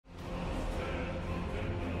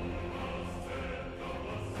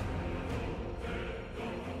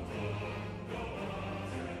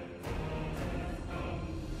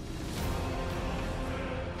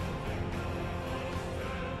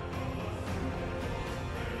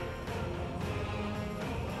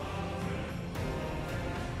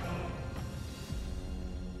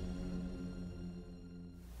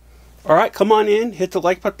Alright, come on in, hit the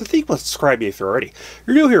like button, think, subscribe if you're already.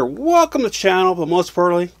 You're new here, welcome to the channel, but most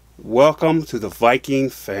importantly, welcome to the Viking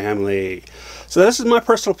family. So this is my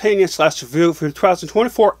personal opinion / review for the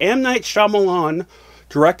 2024 M. Night Shyamalan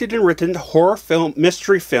directed and written horror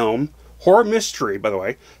mystery film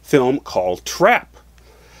called Trap.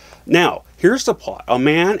 Now, here's the plot. A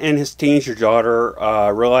man and his teenager daughter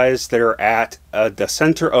realize they're at the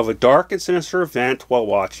center of a dark and sinister event while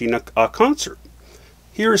watching a concert.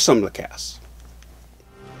 Here is some of the cast.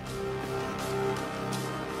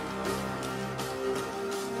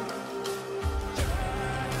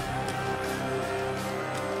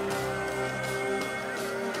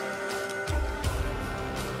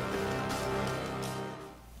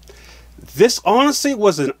 This honestly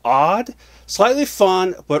was an odd, slightly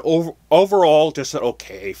fun, but overall just an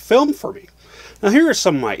okay film for me. Now here are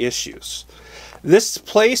some of my issues. This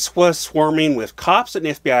place was swarming with cops and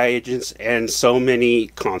FBI agents and so many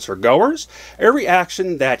concert goers. Every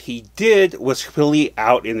action that he did was really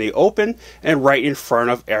out in the open and right in front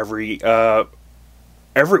of everyone.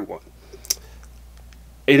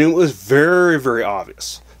 And it was very, very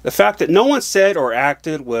obvious. The fact that no one said or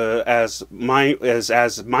acted was as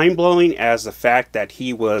mind-blowing as the fact that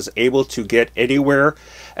he was able to get anywhere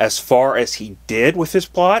as far as he did with his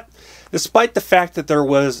plot, despite the fact that there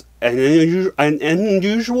was an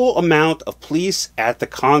unusual amount of police at the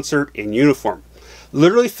concert in uniform.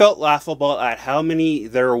 Literally felt laughable at how many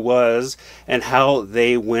there was and how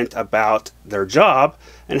they went about their job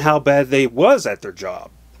and how bad they was at their job.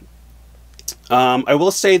 I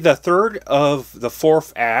will say the third of the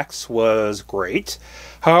fourth acts was great.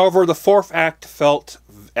 However, the fourth act felt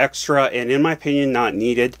extra and, in my opinion, not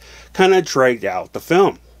needed. Kind of dragged out the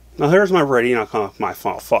film. Now here's my rating. I'll come up with my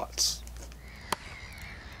final thoughts.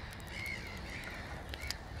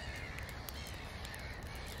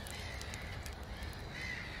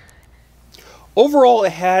 Overall,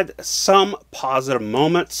 it had some positive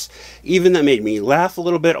moments, even that made me laugh a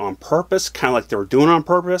little bit on purpose, kind of like they were doing on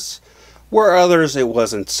purpose. Where others, it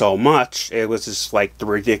wasn't so much. It was just like the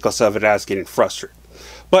ridiculous of it as getting frustrated.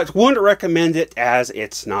 But wouldn't recommend it as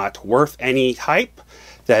it's not worth any hype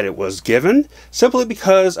that it was given, simply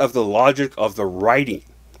because of the logic of the writing.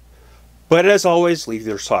 But as always, leave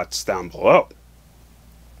your thoughts down below.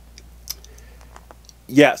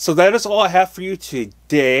 Yeah, so that is all I have for you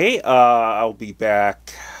today. I'll be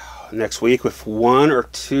back next week with 1 or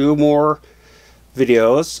 2 more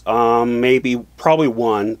videos. Probably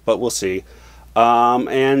 1, but we'll see.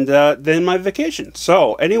 And then my vacation.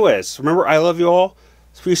 So, anyways, remember, I love you all.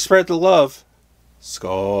 Please spread the love.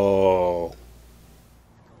 Skull.